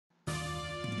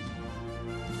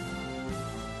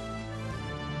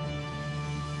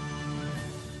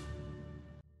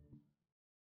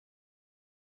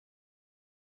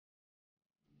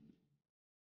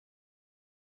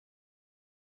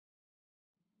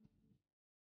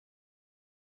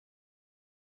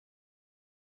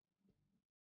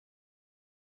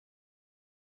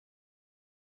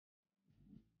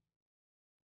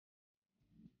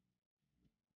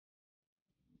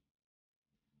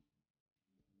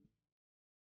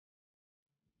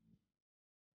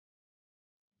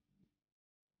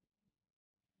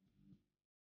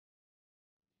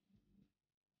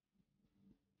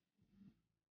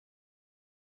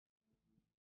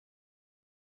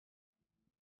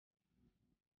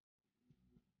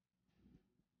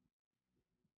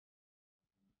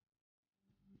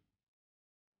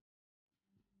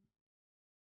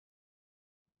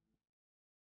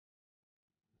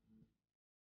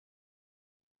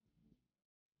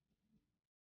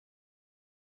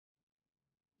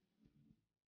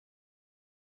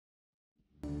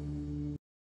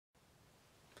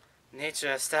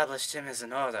Nature established him as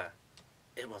an order.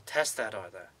 It will test that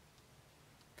order.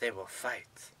 They will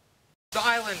fight. The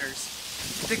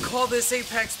Islanders. They call this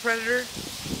apex predator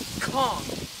Kong.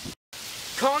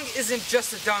 Kong isn't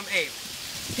just a dumb ape.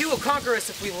 He will conquer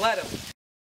us if we let him.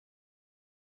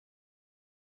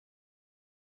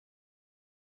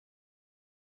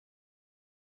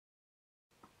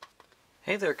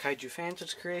 Hey there Kaiju fans,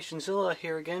 it's CreationZilla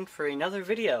here again for another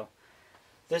video.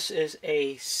 This is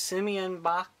a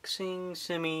semi-unboxing,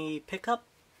 semi-pickup.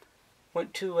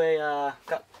 Went to a,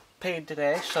 got paid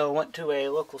today, so went to a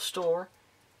local store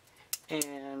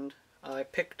and I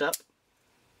picked up,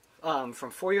 from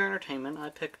For Your Entertainment, I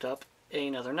picked up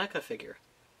another NECA figure.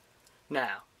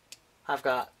 Now, I've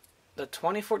got the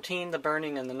 2014, the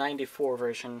Burning, and the 94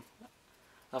 version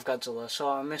of Godzilla, so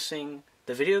I'm missing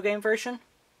the video game version,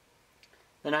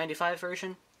 the 95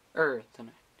 version,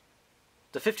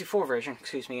 the 54 version,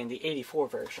 excuse me, and the 84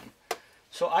 version.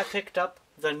 So I picked up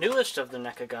the newest of the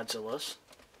NECA Godzillas,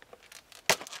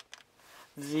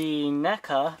 the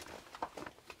NECA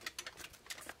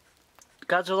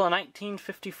Godzilla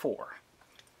 1954.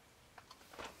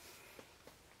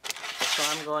 So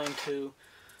I'm going to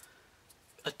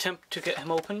attempt to get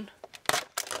him open.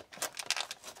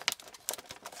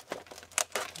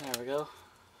 There we go.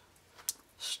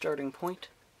 Starting point.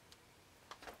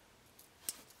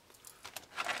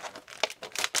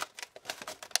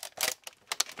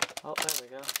 Oh, there we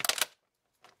go.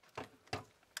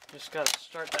 Just gotta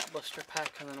start that blister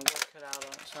pack and then work it out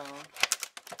on its own.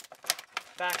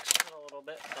 Back's cut a little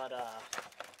bit, but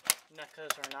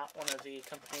NECAs are not one of the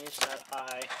companies that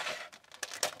I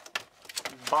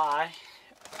buy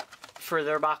for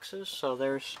their boxes, so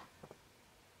there's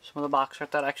some of the box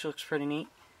art that actually looks pretty neat.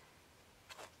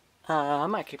 I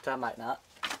might keep that, might not.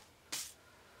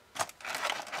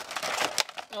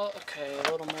 Oh, okay,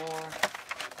 a little more.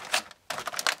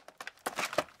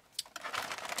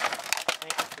 I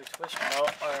think if we twist, oh,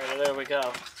 alright, there we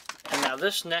go. And now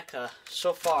this NECA,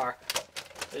 so far,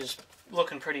 is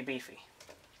looking pretty beefy.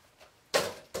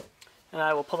 And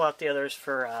I will pull out the others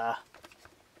for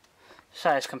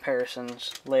size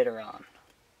comparisons later on.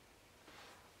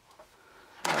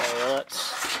 Alright,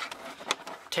 let's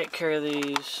take care of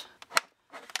these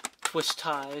twist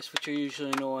ties, which are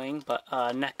usually annoying, but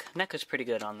NECA's pretty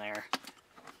good on their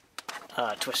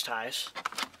twist ties.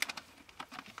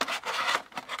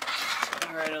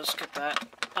 Alright, let's get that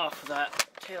off of that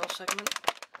tail segment.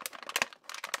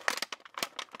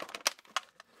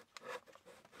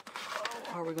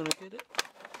 Oh, are we going to get it?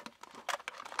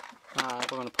 We're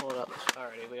going to pull it up.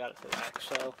 Alrighty, we got it to the back,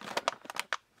 so.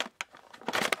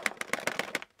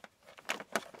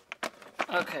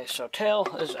 Okay, so tail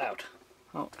is out.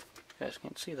 Oh, you guys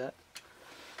can't see that.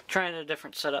 Trying a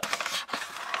different setup.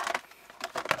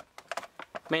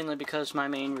 Mainly because my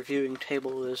main reviewing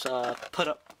table is put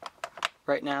up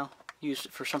right now. Used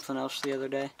it for something else the other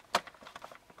day.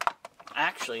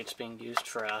 Actually, it's being used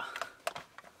for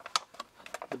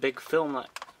the big film that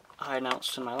I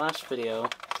announced in my last video,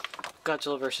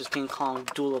 Godzilla vs. King Kong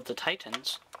Duel of the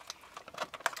Titans.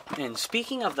 And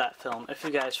speaking of that film, if you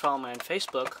guys follow me on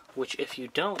Facebook, which if you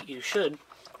don't, you should,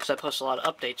 because I post a lot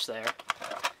of updates there,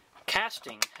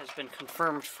 casting has been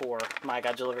confirmed for my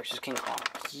Godzilla vs. King Kong.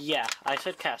 Yeah, I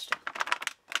said casting.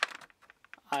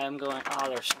 I am going, oh,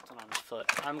 there's something on his foot.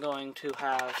 I'm going to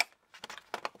have,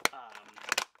 a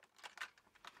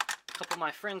couple of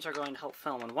my friends are going to help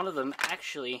film, and one of them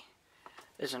actually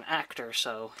is an actor,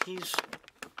 so he's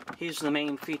the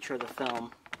main feature of the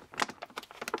film.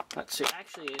 Let's see,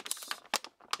 actually it's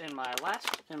in my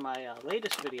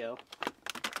latest video,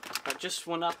 I just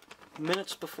went up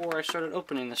minutes before I started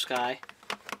opening this guy,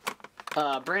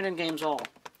 Brandon Games All.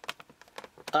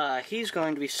 He's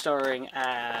going to be starring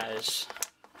as,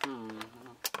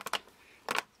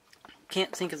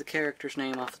 can't think of the character's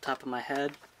name off the top of my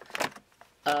head.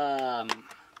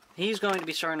 He's going to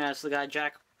be starring as the guy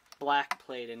Jack Black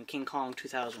played in King Kong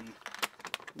 2000,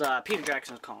 the Peter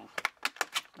Jackson's Kong.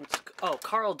 Oh,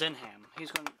 Carl Denham.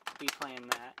 He's going to be playing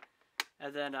that.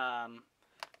 And then,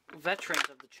 veterans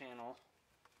of the channel.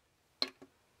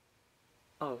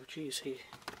 Oh, geez, he's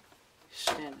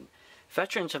standing.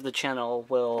 Veterans of the channel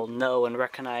will know and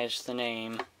recognize the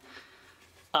name,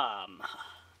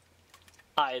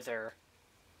 either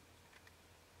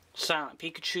Silent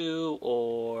Pikachu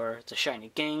or the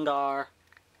Shiny Gengar.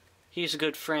 He's a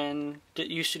good friend.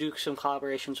 Used to do some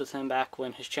collaborations with him back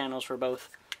when his channels were both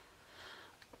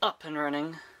up and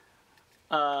running.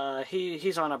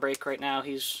 He's on a break right now.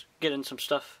 He's getting some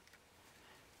stuff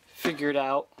figured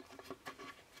out.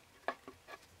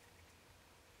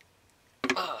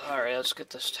 Alright, let's get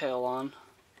this tail on.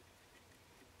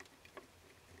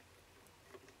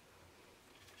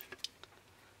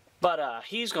 But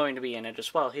he's going to be in it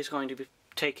as well. He's going to be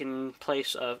taking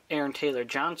place of Aaron Taylor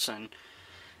Johnson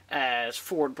as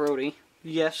Ford Brody.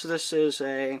 Yes, this is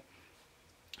a...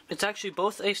 It's actually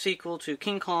both a sequel to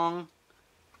King Kong.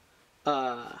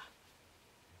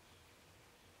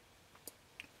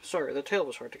 Sorry, the tail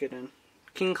was hard to get in.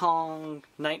 King Kong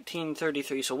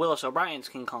 1933, so Willis O'Brien's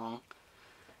King Kong,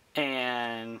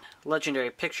 and Legendary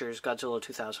Pictures Godzilla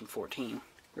 2014.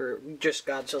 Or just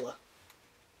Godzilla.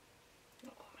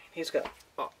 Oh man, he's got...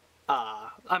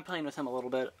 I'm playing with him a little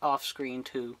bit off screen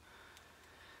to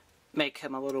make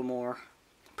him a little more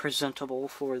presentable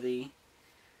for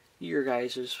your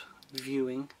guys'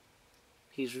 viewing.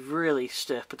 He's really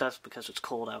stiff, but that's because it's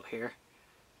cold out here.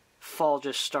 Fall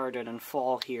just started, and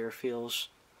fall here feels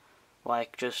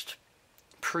like just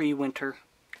pre-winter.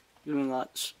 Even though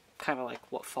that's kind of like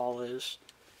what fall is.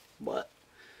 But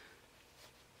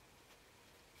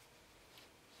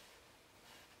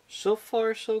so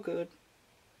far, so good.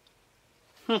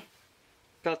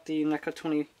 Got the NECA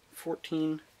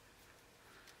 2014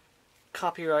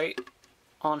 copyright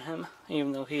on him,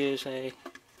 even though he is a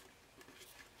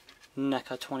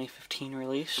NECA 2015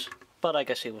 release. But I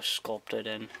guess he was sculpted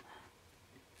in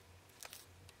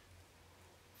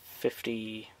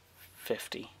 50-50.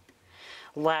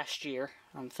 Last year,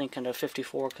 I'm thinking of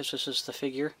 54 because this is the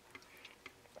figure.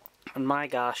 And my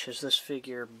gosh, is this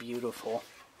figure beautiful.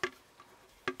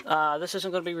 This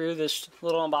isn't going to be rude, this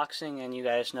little unboxing, and you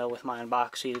guys know with my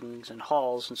unboxings and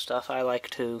hauls and stuff, I like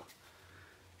to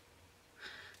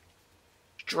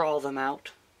draw them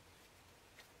out.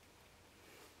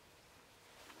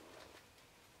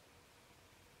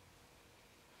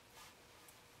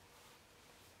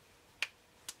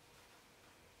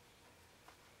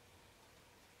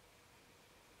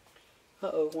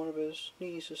 Uh-oh, one of his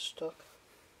knees is stuck.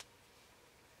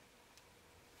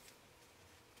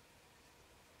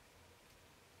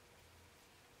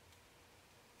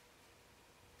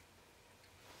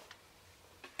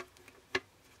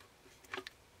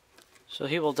 So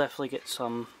he will definitely get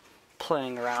some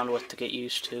playing around with to get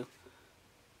used to.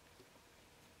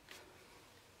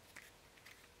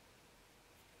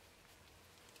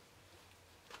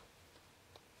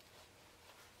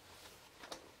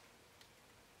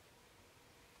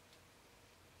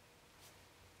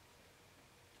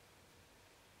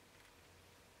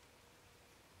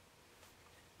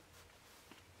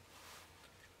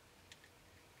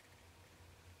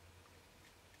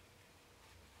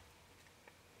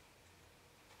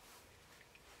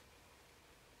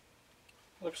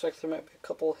 Looks like there might be a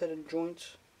couple hidden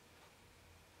joints.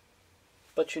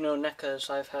 But you know, NECAs,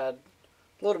 I've had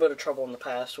a little bit of trouble in the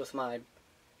past with my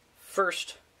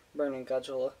first Burning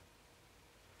Godzilla,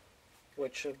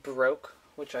 which broke,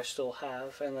 which I still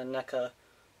have, and then NECA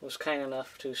was kind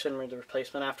enough to send me the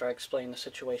replacement after I explained the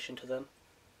situation to them.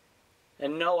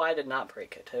 And no, I did not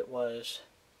break it. It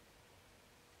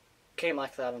came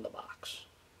like that in the box.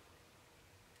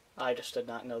 I just did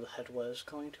not know the head was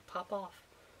going to pop off.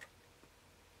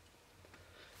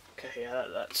 Okay, yeah,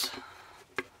 that's...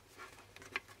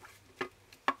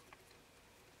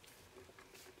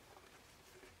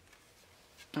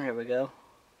 There we go.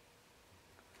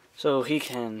 So he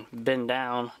can bend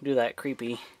down, do that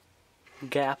creepy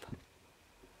gap.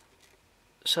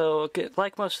 So,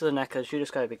 like most of the NECAs, you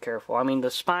just gotta be careful. I mean, the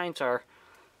spines are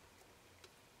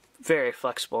very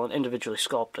flexible and individually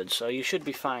sculpted, so you should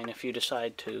be fine if you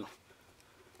decide to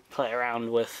play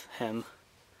around with him.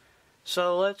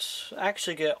 So let's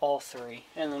actually get all three,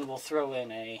 and then we'll throw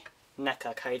in a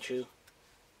NECA kaiju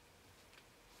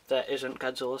that isn't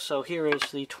Godzilla. So here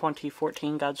is the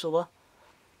 2014 Godzilla,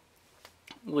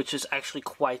 which is actually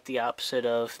quite the opposite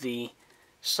of the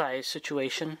size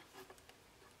situation.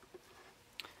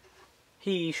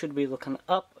 He should be looking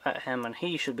up at him, and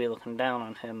he should be looking down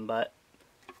on him, but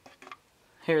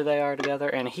here they are together,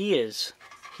 and he's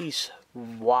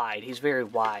wide. He's very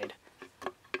wide.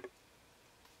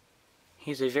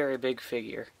 He's a very big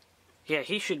figure. Yeah,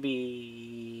 he should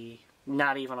be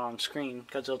not even on screen,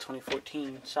 Godzilla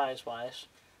 2014 size-wise.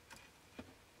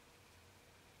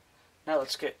 Now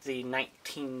let's get the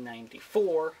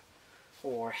 1994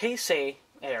 or Heisei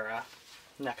era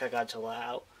NECA Godzilla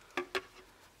out.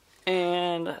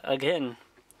 And again,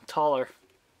 taller.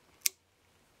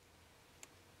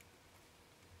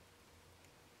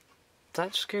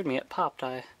 That scared me. It popped.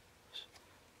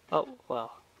 Oh,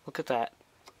 well, look at that.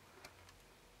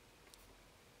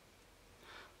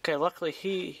 Okay, luckily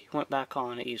he went back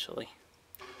on easily.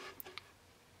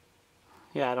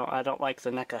 Yeah, I don't like the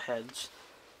NECA heads.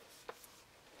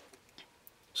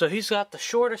 So he's got the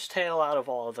shortest tail out of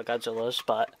all of the Godzillas,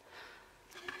 but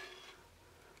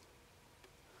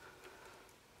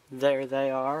there they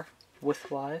are,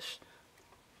 width-wise.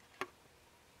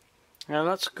 Now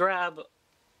let's grab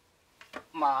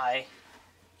my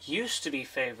used-to-be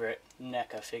favorite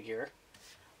NECA figure,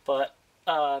 but,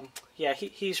 yeah,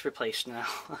 he's replaced now.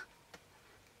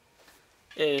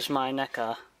 Is my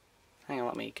NECA... Hang on,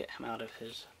 let me get him out of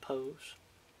his pose.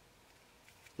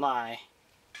 My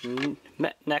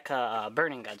NECA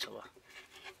Burning Godzilla.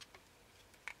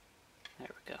 There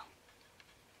we go.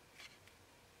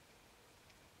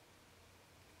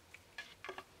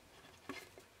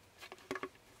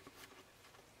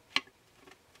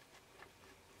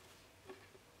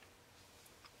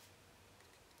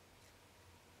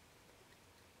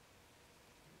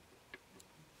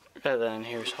 And then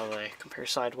here's how they compare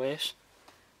sideways.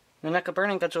 The NECA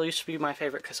Burning Godzilla used to be my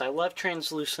favorite because I love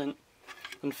translucent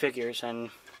figures, and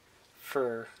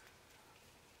for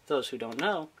those who don't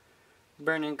know,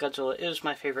 Burning Godzilla is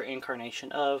my favorite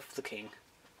incarnation of the king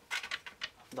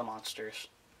of the monsters.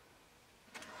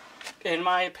 In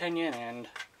my opinion, and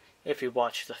if you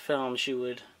watch the films, you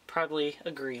would probably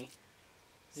agree,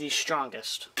 the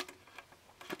strongest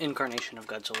incarnation of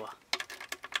Godzilla.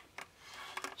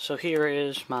 So here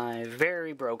is my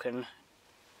very broken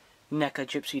NECA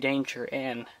Gypsy Danger,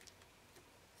 and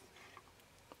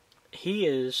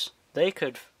they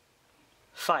could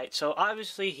fight. So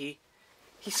obviously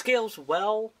he scales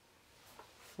well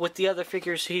with the other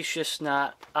figures, he's just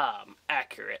not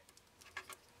accurate.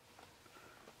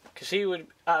 Because he would,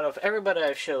 out of everybody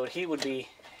I've showed, he would be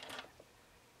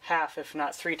half, if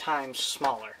not 3 times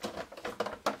smaller.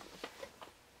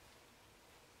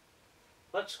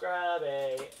 Let's grab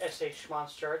a SH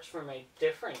Monster Arts from a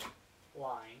different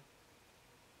line.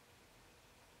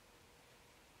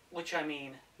 Which I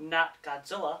mean, not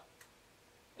Godzilla.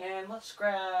 And let's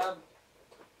grab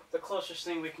the closest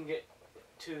thing we can get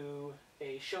to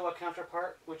a Showa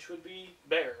counterpart, which would be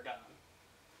Baragon.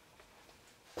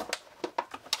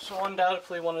 So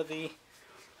undoubtedly one of the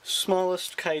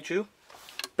smallest kaiju,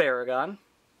 Baragon,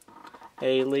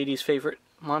 a lady's favorite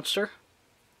monster,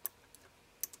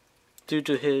 due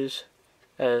to his,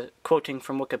 quoting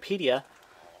from Wikipedia,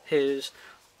 his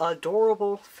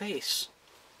adorable face.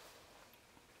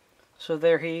 So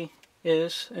there he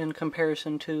is in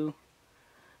comparison to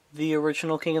the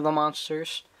original King of the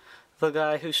Monsters, the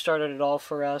guy who started it all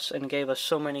for us and gave us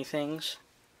so many things.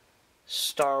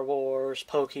 Star Wars,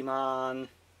 Pokemon,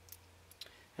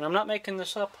 and I'm not making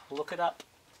this up, look it up.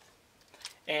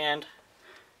 And,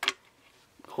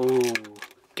 ooh,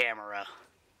 Gamera,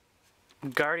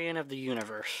 Guardian of the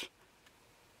Universe.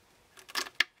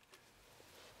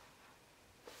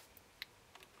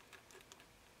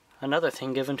 Another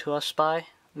thing given to us by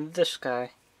this guy.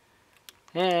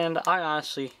 And I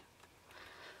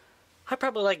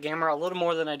probably like Gamera a little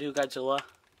more than I do Godzilla.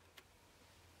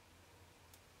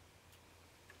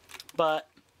 But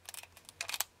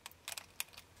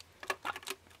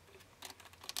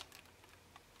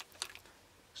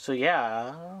so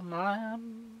yeah, I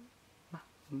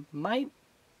might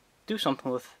do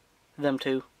something with them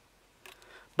too.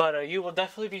 But you will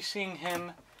definitely be seeing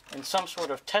him in some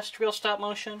sort of test reel stop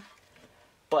motion.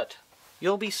 But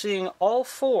you'll be seeing all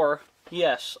 4,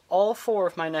 yes, all 4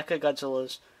 of my NECA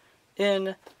Godzillas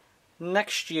in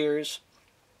next year's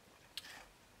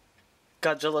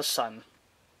Godzilla Sun,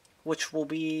 which will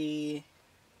be,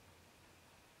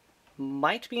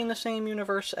 might be in the same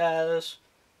universe as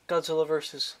Godzilla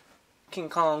vs. King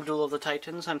Kong Duel of the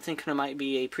Titans. I'm thinking it might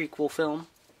be a prequel film,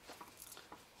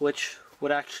 which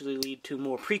would actually lead to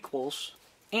more prequels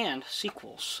and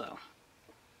sequels, so.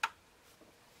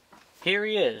 Here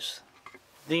he is,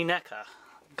 the NECA,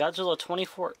 Godzilla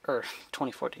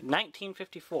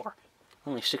 1954,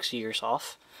 only 6 years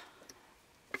off.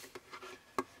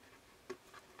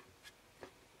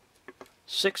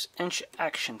 6-inch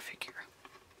action figure.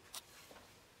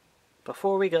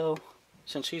 Before we go,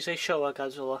 since he's a Showa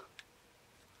Godzilla,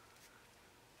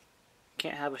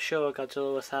 can't have a Showa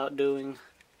Godzilla without doing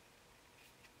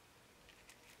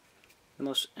the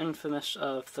most infamous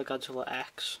of the Godzilla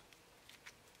acts.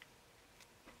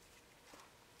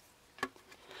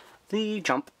 The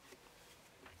jump.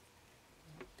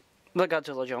 The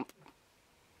Godzilla jump.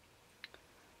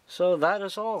 So that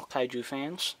is all, kaiju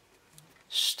fans.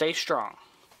 Stay strong.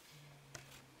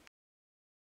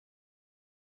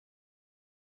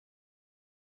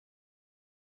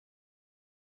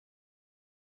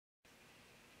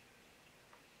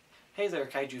 Hey there,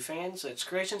 kaiju fans. It's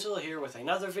Creationzilla here with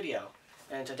another video.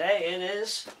 And today it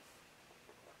is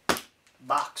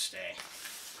Box Day.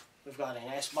 We've got a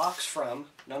nice box from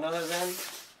none other than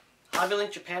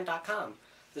HobbyLinkJapan.com.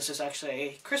 This is actually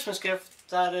a Christmas gift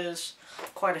that is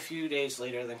quite a few days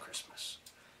later than Christmas.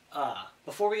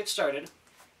 before we get started,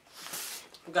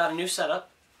 we've got a new setup.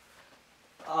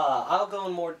 I'll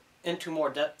go into more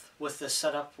depth with this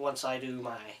setup once I do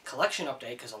my collection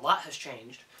update, because a lot has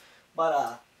changed.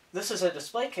 But this is a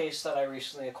display case that I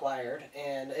recently acquired,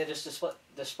 and it is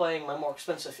displaying my more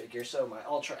expensive figures, so my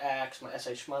Ultra Axe, my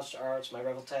SH Monster Arts, my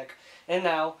Reveltech, and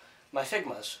now my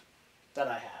Figmas that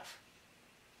I have.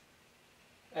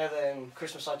 And then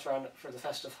Christmas lights around it for the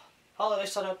festive holiday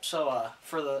setup. So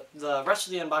for the rest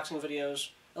of the unboxing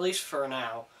videos, at least for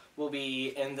now, will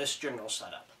be in this general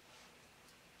setup.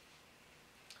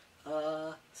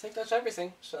 I think that's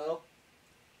everything, so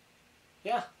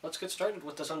yeah, let's get started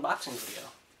with this unboxing video.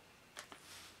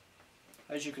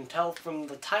 As you can tell from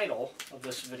the title of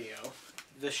this video,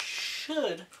 this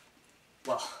should,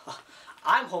 well,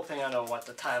 I'm hoping I know what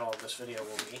the title of this video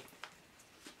will be,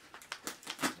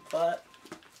 but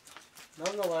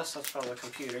nonetheless, that's from the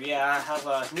computer. Yeah, I have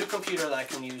a new computer that I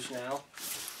can use now.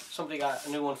 Somebody got a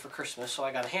new one for Christmas, so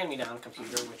I got a hand-me-down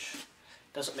computer, which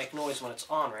doesn't make noise when it's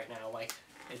on right now, like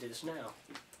it is now.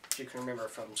 As you can remember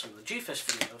from some of the G-Fish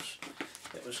videos,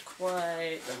 it was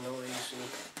quite a noisy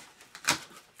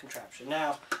contraption.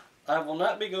 Now, I will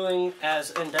not be going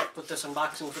as in-depth with this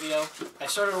unboxing video. I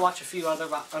started to watch a few other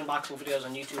unboxing videos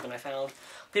on YouTube, and I found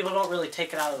people don't really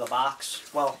take it out of the box.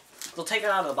 Well, they'll take it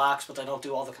out of the box, but they don't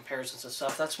do all the comparisons and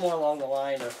stuff. That's more along the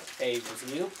line of a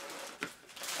review.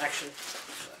 Actually,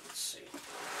 let's see.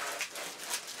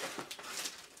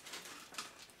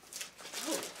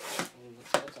 Oh,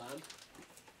 that's odd.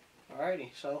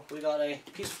 Alrighty, so we got a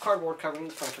piece of cardboard covering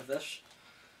the front of this.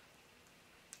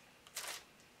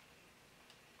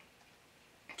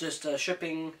 Just a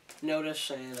shipping notice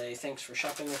and a thanks for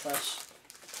shopping with us.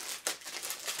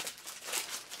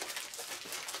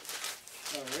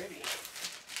 Alrighty.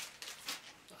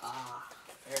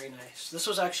 Very nice. This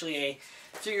was actually a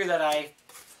figure that I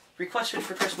requested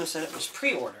for Christmas, and it was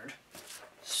pre-ordered.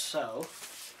 So,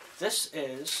 this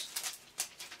is,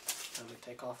 let me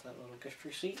take off that little gift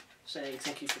receipt saying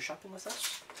thank you for shopping with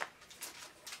us.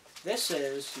 This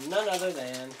is none other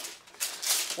than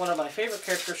one of my favorite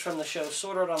characters from the show,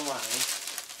 Sword Art Online.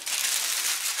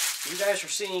 You guys are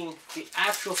seeing the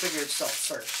actual figure itself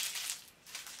first.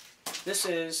 This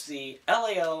is the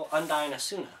LAO Undying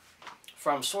Asuna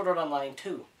from Sword Art Online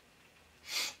 2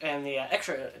 and the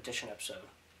Extra Edition episode.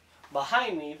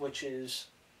 Behind me, which is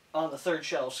on the third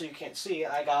shelf so you can't see,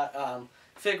 I got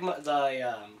Figma,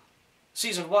 the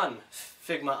Season 1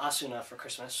 Figma Asuna for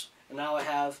Christmas. And now I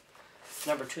have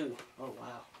number 2. Oh,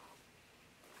 wow.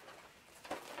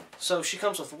 So she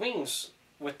comes with wings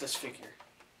with this figure.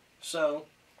 So,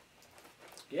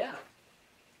 yeah.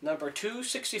 Number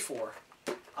 264.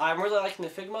 I'm really liking the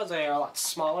Figma. They are a lot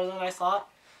smaller than I thought.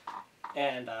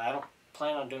 And I don't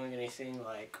plan on doing anything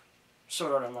like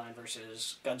Sword Art Online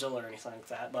versus Godzilla or anything like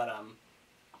that. But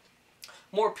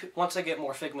once I get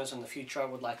more Figmas in the future, I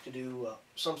would like to do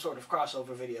some sort of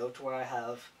crossover video to where I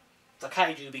have the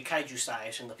kaiju be kaiju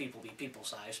size and the people be people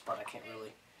size. But I can't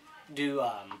really do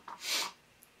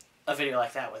a video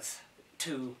like that with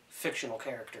two fictional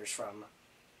characters from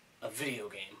a video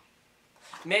game.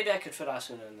 Maybe I could fit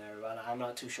Asuna in there, but I'm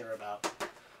not too sure about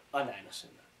Undying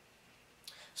Asuna.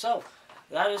 So,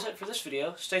 that is it for this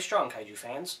video. Stay strong, kaiju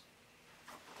fans.